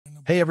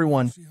Hey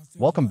everyone,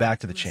 welcome back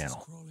to the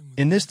channel.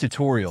 In this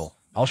tutorial,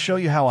 I'll show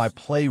you how I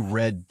play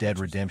Red Dead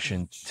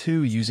Redemption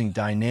 2 using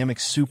Dynamic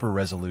Super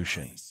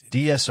Resolution,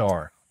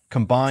 DSR,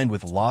 combined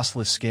with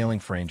Lossless Scaling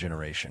Frame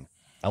Generation,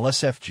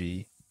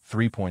 LSFG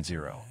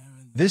 3.0.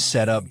 This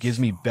setup gives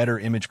me better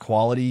image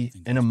quality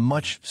and a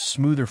much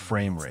smoother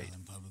frame rate,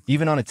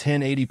 even on a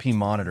 1080p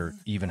monitor,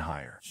 even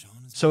higher.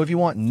 So if you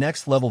want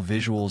next-level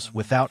visuals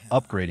without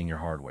upgrading your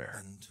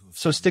hardware,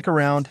 so stick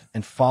around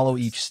and follow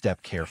each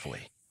step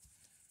carefully.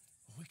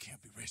 We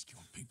can't be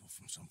rescuing people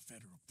from some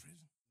federal prison.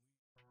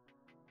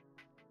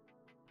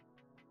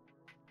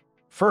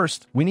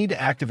 First, we need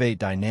to activate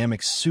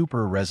Dynamic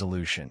Super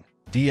Resolution,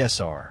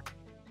 DSR,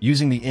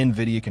 using the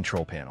NVIDIA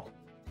Control Panel.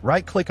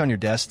 Right-click on your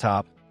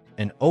desktop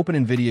and open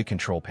NVIDIA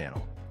Control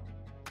Panel.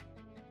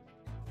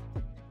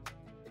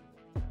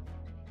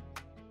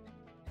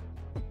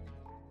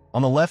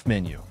 On the left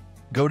menu,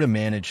 go to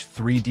Manage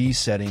 3D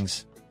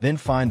Settings, then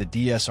find the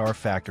DSR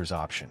Factors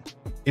option.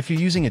 If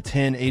you're using a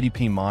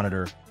 1080p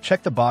monitor,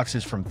 check the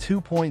boxes from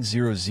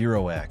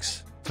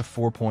 2.00x to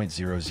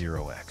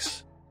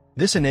 4.00x.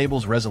 This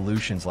enables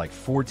resolutions like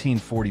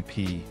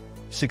 1440p,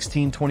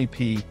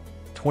 1620p,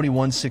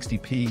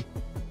 2160p,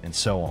 and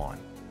so on.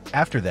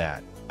 After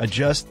that,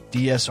 adjust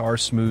DSR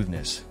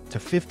smoothness to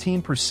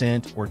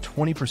 15% or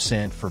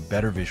 20% for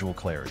better visual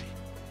clarity.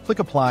 Click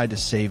Apply to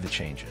save the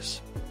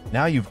changes.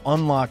 Now you've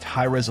unlocked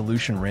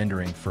high-resolution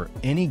rendering for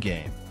any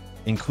game,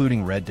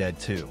 including Red Dead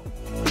 2.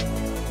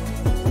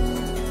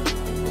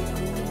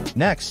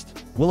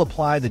 Next, we'll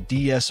apply the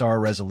DSR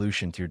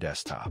resolution to your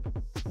desktop.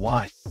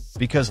 Why?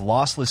 Because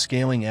Lossless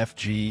Scaling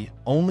FG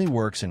only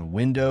works in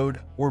windowed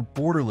or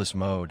borderless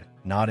mode,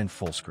 not in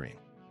full screen.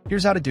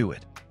 Here's how to do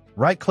it.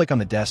 Right-click on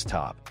the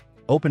desktop,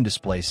 open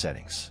Display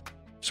Settings.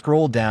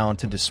 Scroll down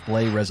to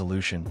Display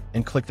Resolution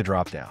and click the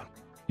drop-down.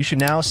 You should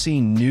now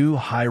see new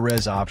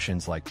high-res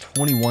options like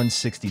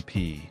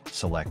 2160p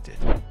selected.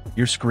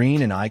 Your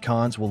screen and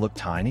icons will look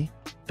tiny?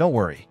 Don't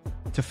worry.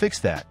 To fix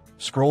that,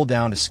 scroll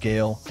down to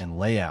Scale and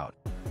Layout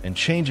and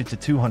change it to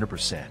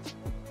 200%.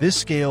 This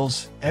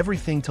scales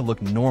everything to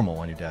look normal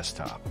on your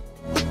desktop.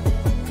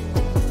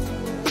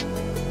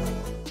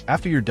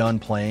 After you're done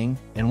playing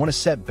and want to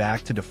set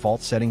back to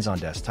default settings on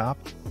desktop,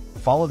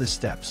 follow the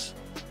steps.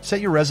 Set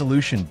your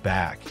resolution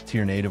back to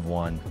your native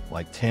one,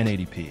 like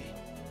 1080p.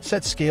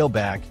 Set scale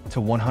back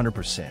to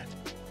 100%.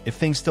 If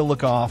things still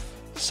look off,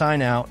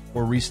 sign out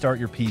or restart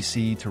your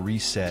PC to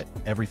reset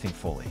everything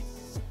fully.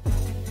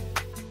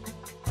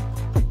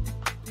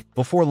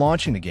 Before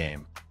launching the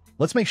game,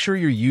 let's make sure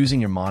you're using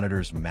your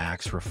monitor's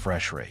max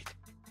refresh rate.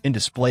 In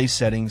Display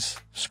Settings,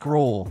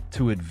 scroll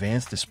to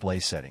Advanced Display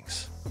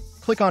Settings.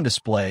 Click on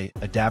Display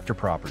Adapter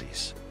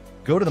Properties.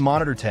 Go to the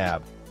Monitor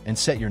tab and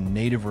set your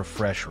native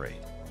refresh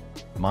rate.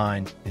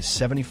 Mine is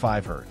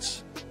 75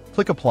 Hz.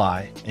 Click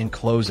Apply and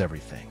close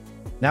everything.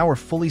 Now we're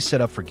fully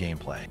set up for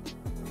gameplay.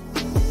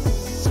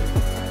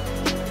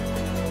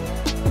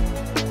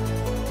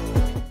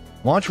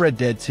 Launch Red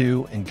Dead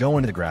 2 and go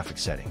into the graphics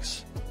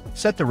settings.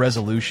 Set the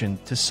resolution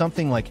to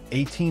something like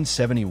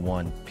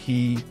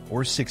 1871p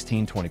or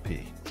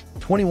 1620p.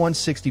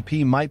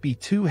 2160p might be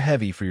too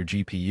heavy for your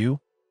GPU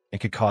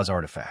and could cause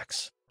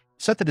artifacts.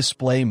 Set the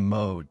display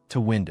mode to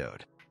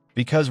windowed.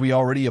 Because we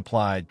already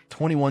applied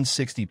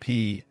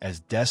 2160p as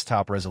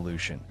desktop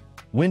resolution,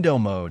 window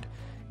mode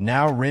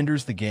now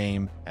renders the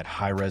game at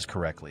high-res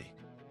correctly.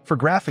 For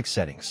graphics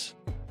settings,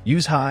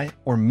 use high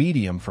or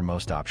medium for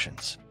most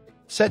options.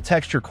 Set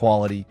texture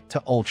quality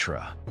to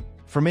ultra.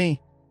 For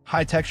me,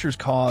 high textures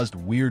caused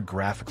weird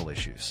graphical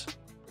issues.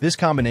 This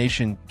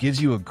combination gives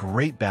you a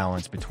great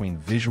balance between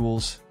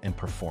visuals and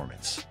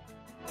performance.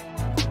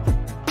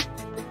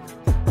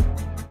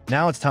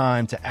 Now it's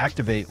time to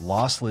activate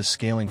Lossless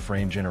Scaling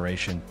Frame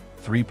Generation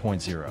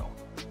 3.0.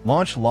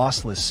 Launch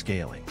Lossless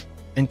Scaling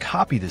and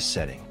copy this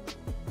setting.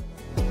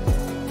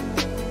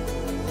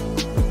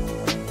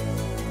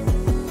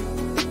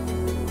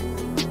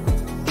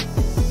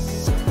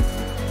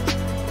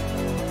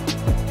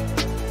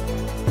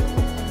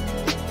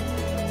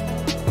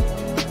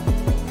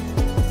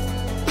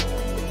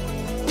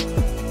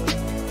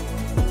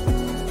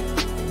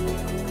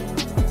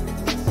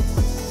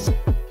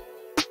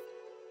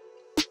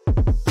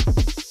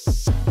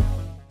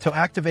 To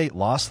activate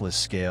Lossless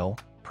Scale,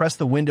 press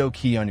the Window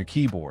key on your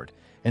keyboard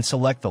and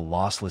select the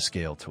Lossless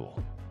Scale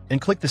tool. And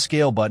click the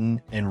Scale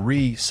button and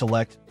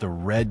re-select the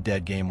Red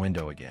Dead game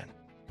window again.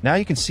 Now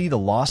you can see the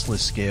Lossless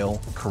Scale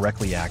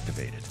correctly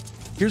activated.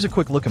 Here's a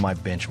quick look at my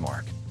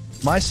benchmark.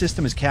 My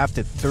system is capped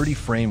at 30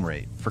 frame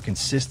rate for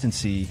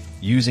consistency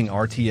using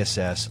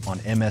RTSS on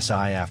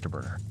MSI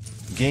Afterburner.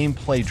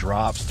 Gameplay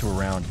drops to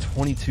around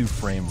 22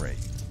 frame rate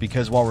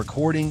because while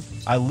recording,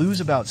 I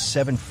lose about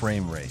 7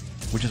 frame rate,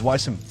 which is why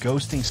some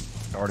ghosting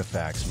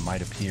artifacts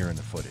might appear in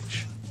the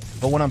footage.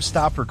 But when I'm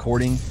stopped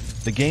recording,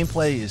 the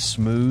gameplay is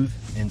smooth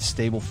and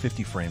stable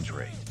 50 frames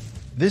rate.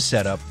 This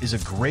setup is a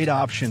great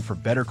option for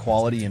better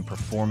quality and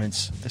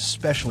performance,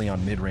 especially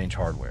on mid-range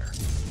hardware.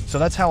 So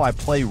that's how I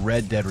play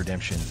Red Dead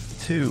Redemption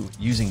 2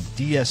 using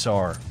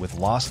DSR with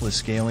Lossless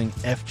Scaling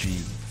FG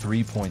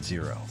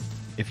 3.0.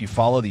 If you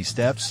follow these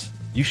steps,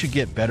 you should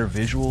get better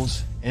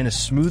visuals and a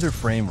smoother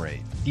frame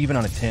rate, even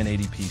on a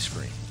 1080p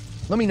screen.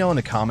 Let me know in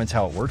the comments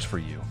how it works for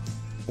you,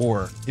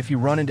 or if you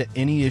run into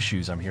any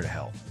issues, I'm here to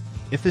help.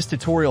 If this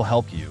tutorial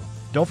helped you,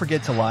 don't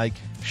forget to like,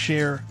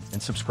 share,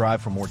 and subscribe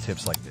for more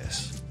tips like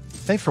this.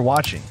 Thanks for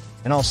watching,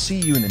 and I'll see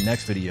you in the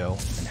next video,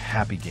 and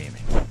happy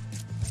gaming.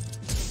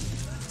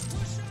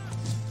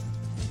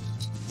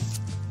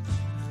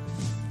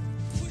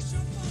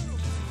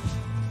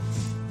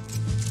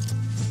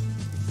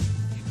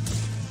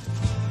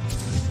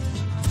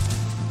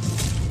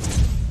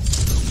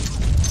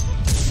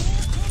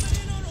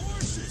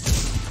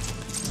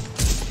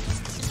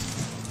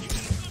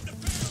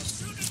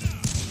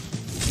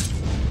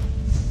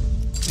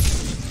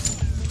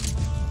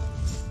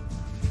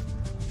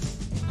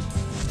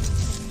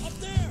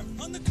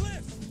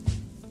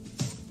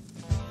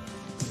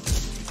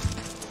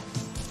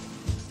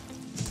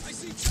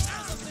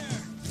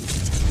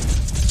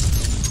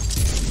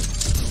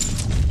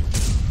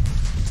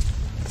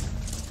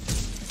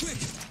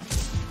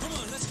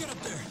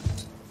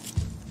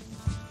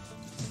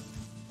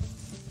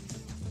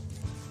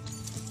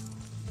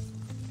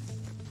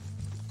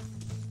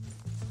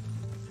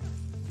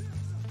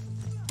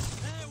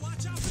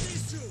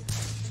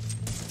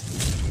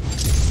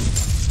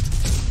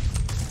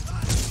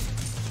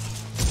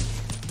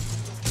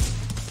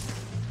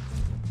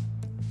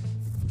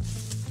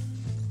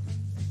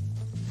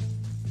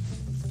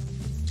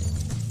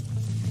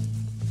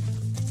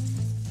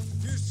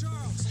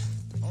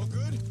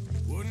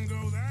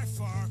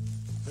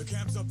 The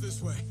camp's up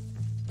this way.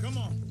 Come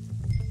on.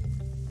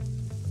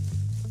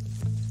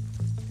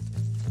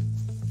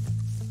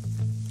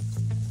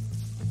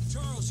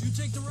 Charles, you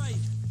take the right.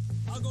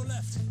 I'll go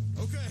left.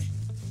 Okay.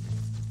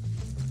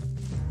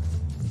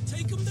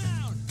 Take them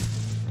down.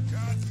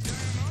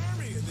 Goddamn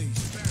army of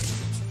these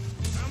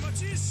bastards. How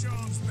much is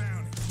Sean's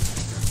bounty?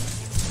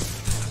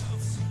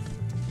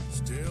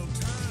 Still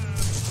time.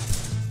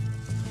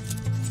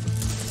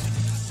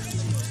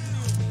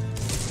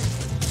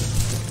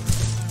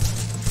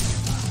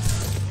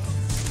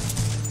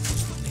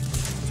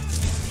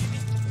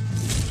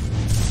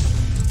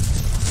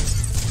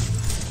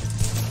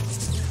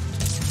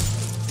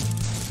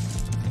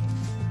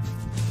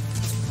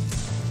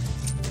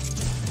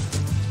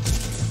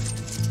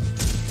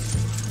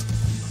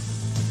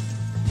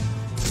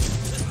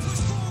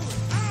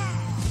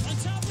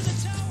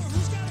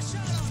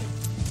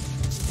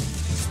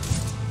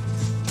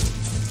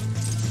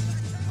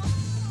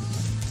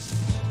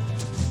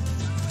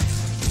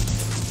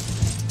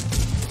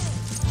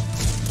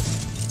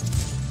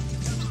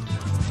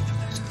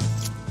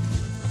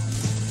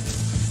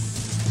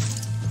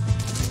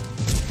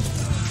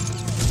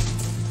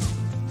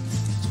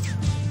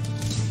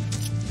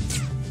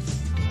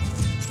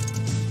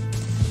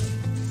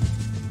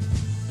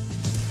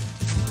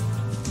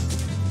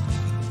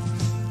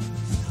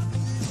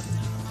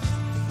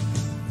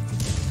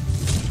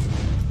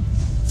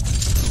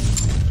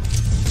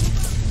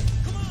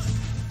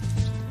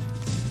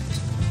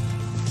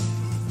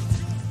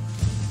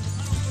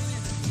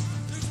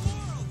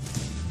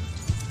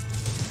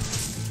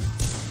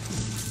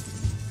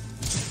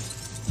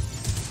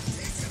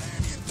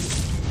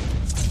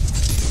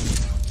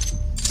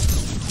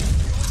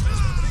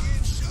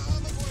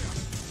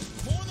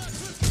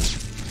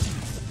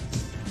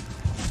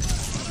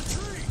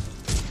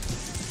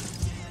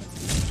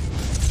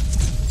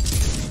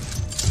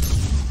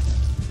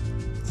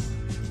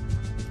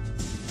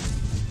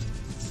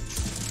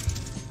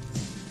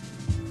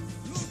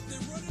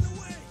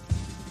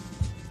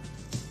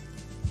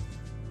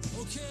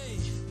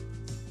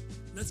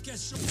 Let's get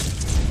some.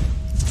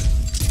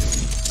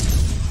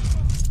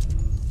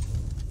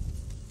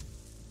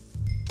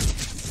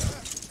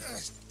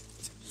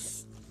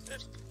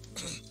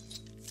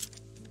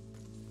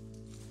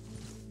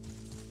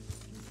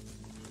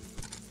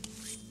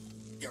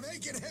 You're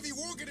making heavy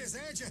work of this,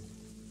 aren't you?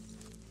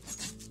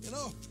 You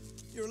know,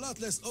 you're a lot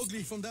less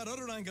ugly from that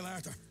other angle,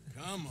 Arthur.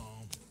 Come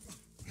on.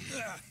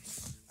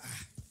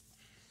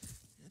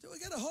 Do I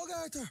get a hug,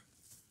 Arthur?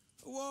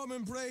 A warm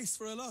embrace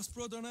for a lost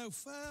brother now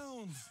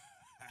found.